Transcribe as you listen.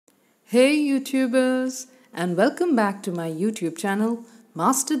Hey YouTubers, and welcome back to my YouTube channel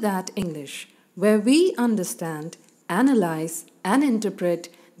Master That English, where we understand, analyze and interpret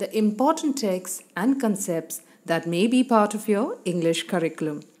the important texts and concepts that may be part of your English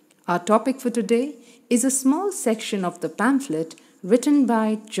curriculum. Our topic for today is a small section of the pamphlet written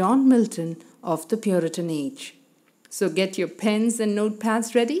by John Milton of the Puritan age. So get your pens and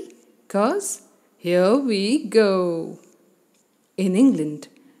notepads ready, 'cause here we go. In England,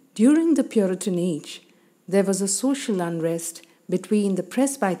 during the Puritan age, there was a social unrest between the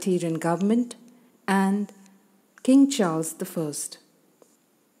Presbyterian government and King Charles I.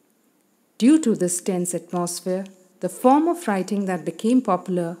 Due to this tense atmosphere, the form of writing that became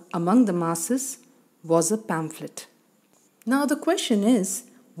popular among the masses was a pamphlet. Now the question is,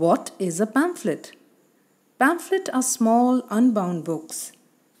 what is a pamphlet? Pamphlets are small, unbound books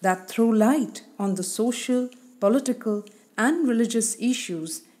that throw light on the social, political, and religious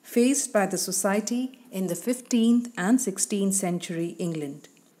issues faced by the society in the 15th and 16th century England.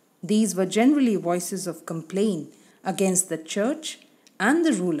 These were generally voices of complaint against the church and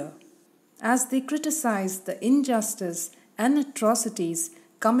the ruler, as they criticized the injustice and atrocities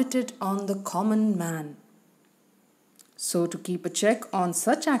committed on the common man. So, to keep a check on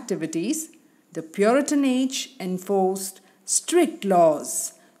such activities, the Puritan age enforced strict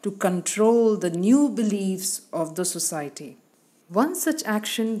laws to control the new beliefs of the society. One such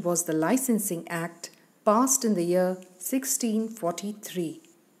action was the Licensing Act passed in the year 1643.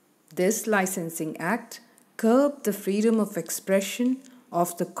 This Licensing Act curbed the freedom of expression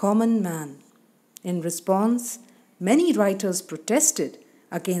of the common man. In response, many writers protested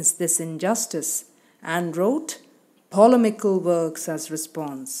against this injustice and wrote polemical works as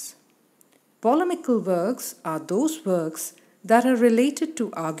response. Polemical works are those works that are related to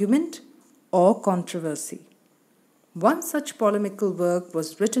argument or controversy. One such polemical work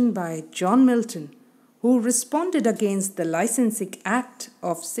was written by John Milton, who responded against the Licensing Act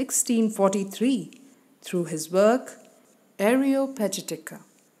of 1643 through his work Areopagitica.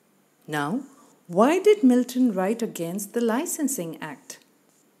 Now, why did Milton write against the Licensing Act?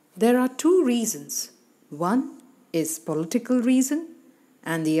 There are two reasons. One is political reason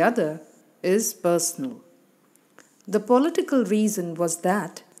and the other is personal. The political reason was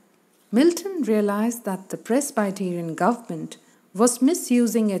that Milton realized that the Presbyterian government was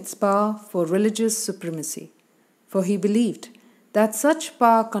misusing its power for religious supremacy, for he believed that such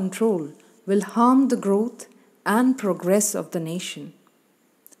power control will harm the growth and progress of the nation.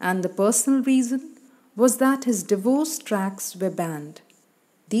 And the personal reason was that his divorce tracts were banned.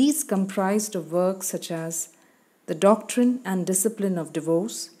 These comprised of works such as The Doctrine and Discipline of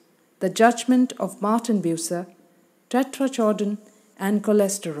Divorce, The Judgment of Martin Bucer, Tetrachordon, and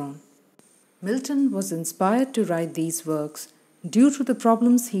Cholesterol. Milton was inspired to write these works due to the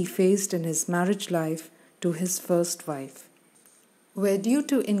problems he faced in his marriage life to his first wife, where due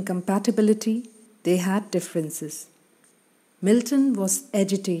to incompatibility they had differences. Milton was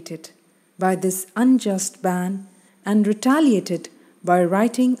agitated by this unjust ban and retaliated by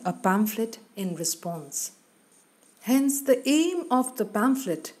writing a pamphlet in response. Hence, the aim of the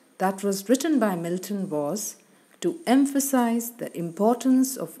pamphlet that was written by Milton was to emphasize the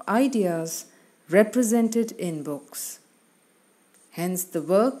importance of ideas represented in books. Hence, the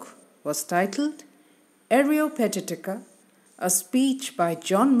work was titled Areopagitica, a speech by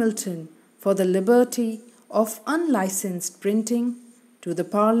John Milton for the liberty of unlicensed printing to the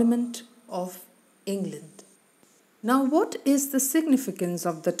Parliament of England. Now, what is the significance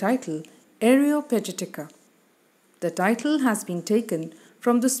of the title Areopagitica? The title has been taken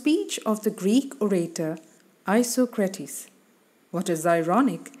from the speech of the Greek orator Isocrates. What is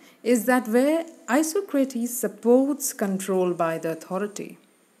ironic is that where Isocrates supports control by the authority.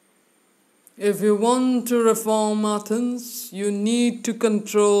 If you want to reform Athens, you need to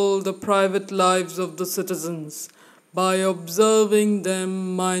control the private lives of the citizens by observing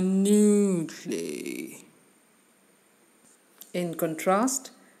them minutely. In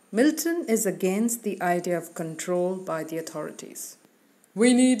contrast, Milton is against the idea of control by the authorities.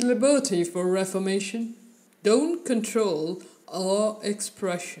 We need liberty for reformation. Don't control our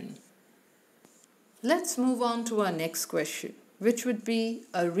expression. Let's move on to our next question, which would be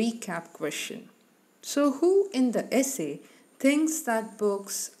a recap question. So, who in the essay thinks that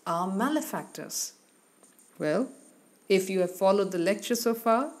books are malefactors? Well, if you have followed the lecture so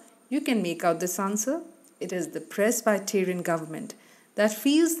far, you can make out this answer. It is the Presbyterian government that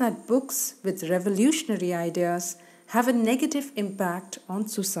feels that books with revolutionary ideas have a negative impact on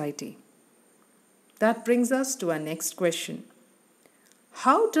society. That brings us to our next question.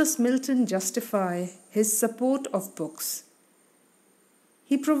 How does Milton justify his support of books?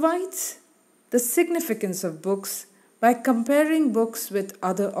 He provides the significance of books by comparing books with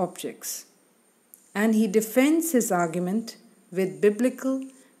other objects, and he defends his argument with biblical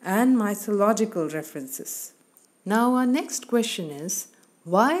and mythological references. Now, our next question is,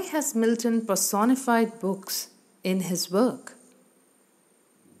 why has Milton personified books in his work?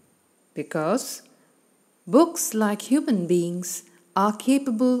 Because books, like human beings, are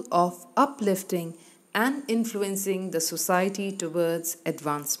capable of uplifting and influencing the society towards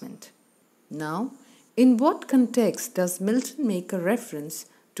advancement. Now, in what context does Milton make a reference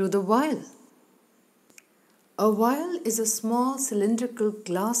to the vial? A vial is a small cylindrical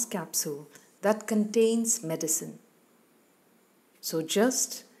glass capsule that contains medicine. So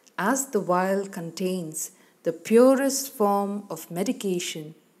just as the vial contains the purest form of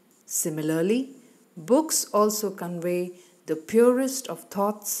medication, similarly, books also convey the purest of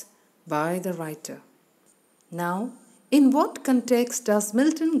thoughts by the writer. Now, in what context does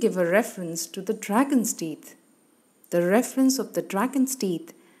Milton give a reference to the dragon's teeth? The reference of the dragon's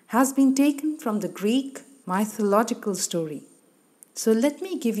teeth has been taken from the Greek mythological story. So let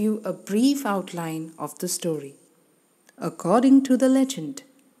me give you a brief outline of the story. According to the legend,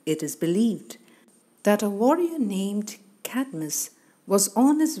 it is believed that a warrior named Cadmus was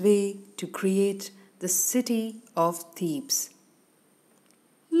on his way to create the city of Thebes.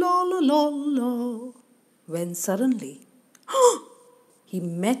 La la la la, when suddenly he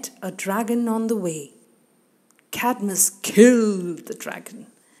met a dragon on the way. Cadmus killed the dragon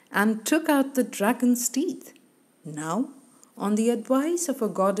and took out the dragon's teeth. Now, on the advice of a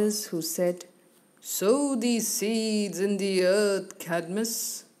goddess who said, "Sow these seeds in the earth,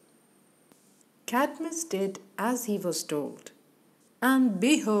 Cadmus." Cadmus did as he was told, and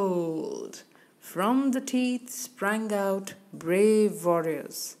behold, from the teeth sprang out brave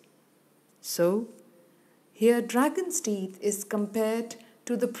warriors. So, here dragon's teeth is compared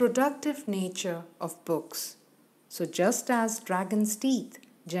to the productive nature of books. So just as dragon's teeth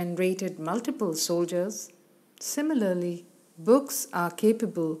generated multiple soldiers, similarly, books are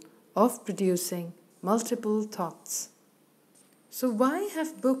capable of producing multiple thoughts. So why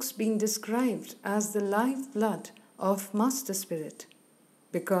have books been described as the lifeblood of Master Spirit?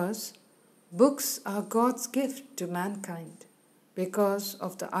 Because books are God's gift to mankind, because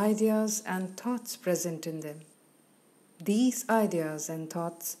of the ideas and thoughts present in them. These ideas and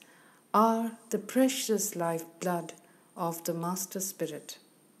thoughts are the precious lifeblood of the Master Spirit.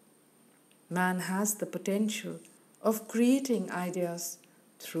 Man has the potential of creating ideas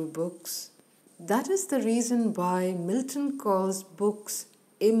through books. That is the reason why Milton calls books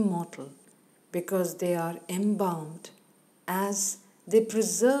immortal, because they are embalmed as they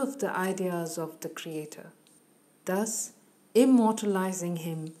preserve the ideas of the Creator, thus immortalizing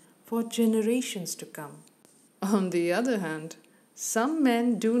him for generations to come. On the other hand, some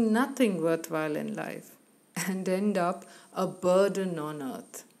men do nothing worthwhile in life and end up a burden on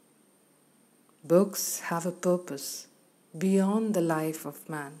earth. Books have a purpose beyond the life of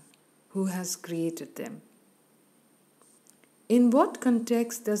man who has created them. In what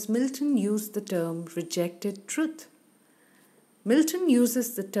context does Milton use the term rejected truth? Milton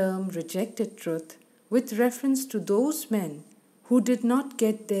uses the term rejected truth with reference to those men who did not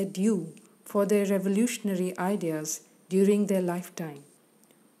get their due for their revolutionary ideas during their lifetime.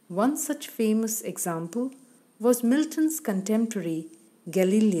 One such famous example was Milton's contemporary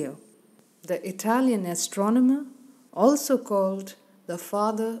Galileo, the Italian astronomer, also called the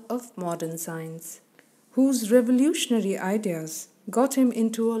father of modern science, whose revolutionary ideas got him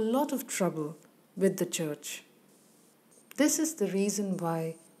into a lot of trouble with the church. This is the reason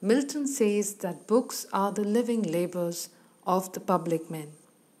why Milton says that books are the living labors of the public men.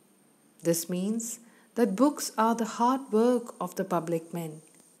 This means that books are the hard work of the public men,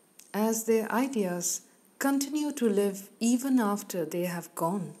 as their ideas continue to live even after they have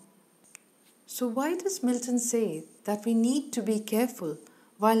gone. So why does Milton say that we need to be careful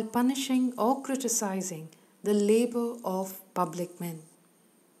while punishing or criticizing the labor of public men?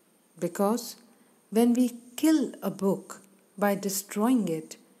 Because when we kill a book by destroying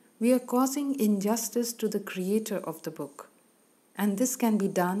it, we are causing injustice to the creator of the book. And this can be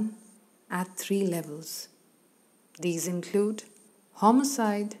done at 3 levels. These include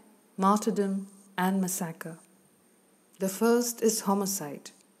homicide, martyrdom, and massacre. The first is homicide,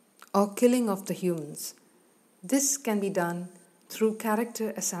 or killing of the humans. This can be done through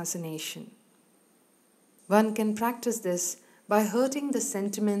character assassination. One can practice this by hurting the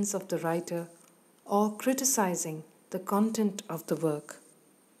sentiments of the writer or criticizing the content of the work.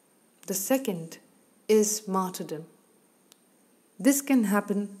 The second is martyrdom. This can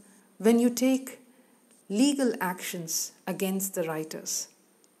happen when you take legal actions against the writers.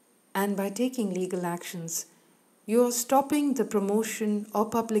 and by taking legal actions, you are stopping the promotion or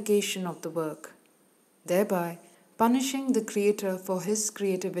publication of the work, thereby punishing the creator for his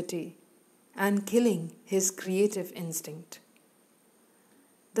creativity and killing his creative instinct.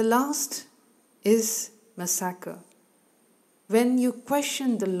 The last is massacre. When you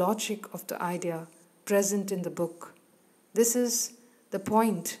question the logic of the idea present in the book, this is the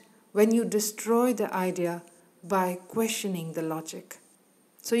point when you destroy the idea by questioning the logic.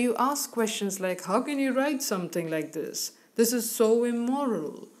 So you ask questions like, how can you write something like this? This is so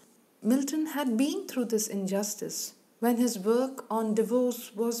immoral. Milton had been through this injustice when his work on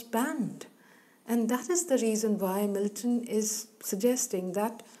divorce was banned. And that is the reason why Milton is suggesting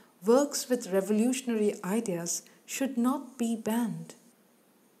that works with revolutionary ideas should not be banned.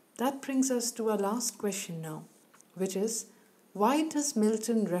 That brings us to our last question now, which is, why does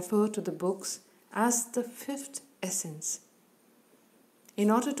Milton refer to the books as the fifth essence? In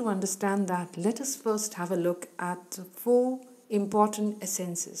order to understand that, let us first have a look at the 4 important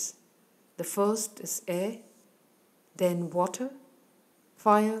essences. The first is air, then water,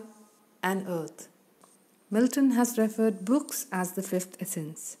 fire, and earth. Milton has referred books as the fifth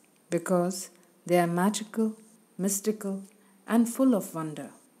essence because they are magical, mystical, and full of wonder.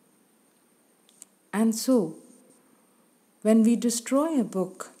 And so, when we destroy a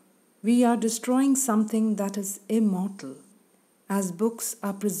book, we are destroying something that is immortal, as books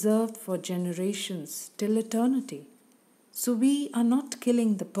are preserved for generations till eternity. So we are not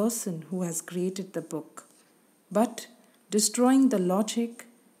killing the person who has created the book, but destroying the logic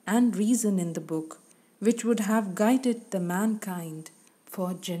and reason in the book, which would have guided the mankind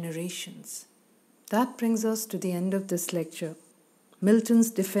for generations. That brings us to the end of this lecture.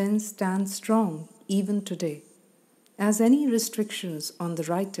 Milton's defense stands strong even today, as any restrictions on the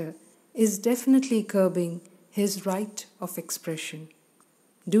writer is definitely curbing his right of expression.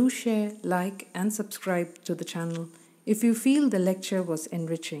 Do share, like, and subscribe to the channel if you feel the lecture was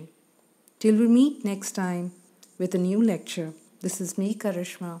enriching. Till we meet next time with a new lecture, this is me,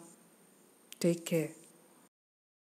 Karishma. Take care.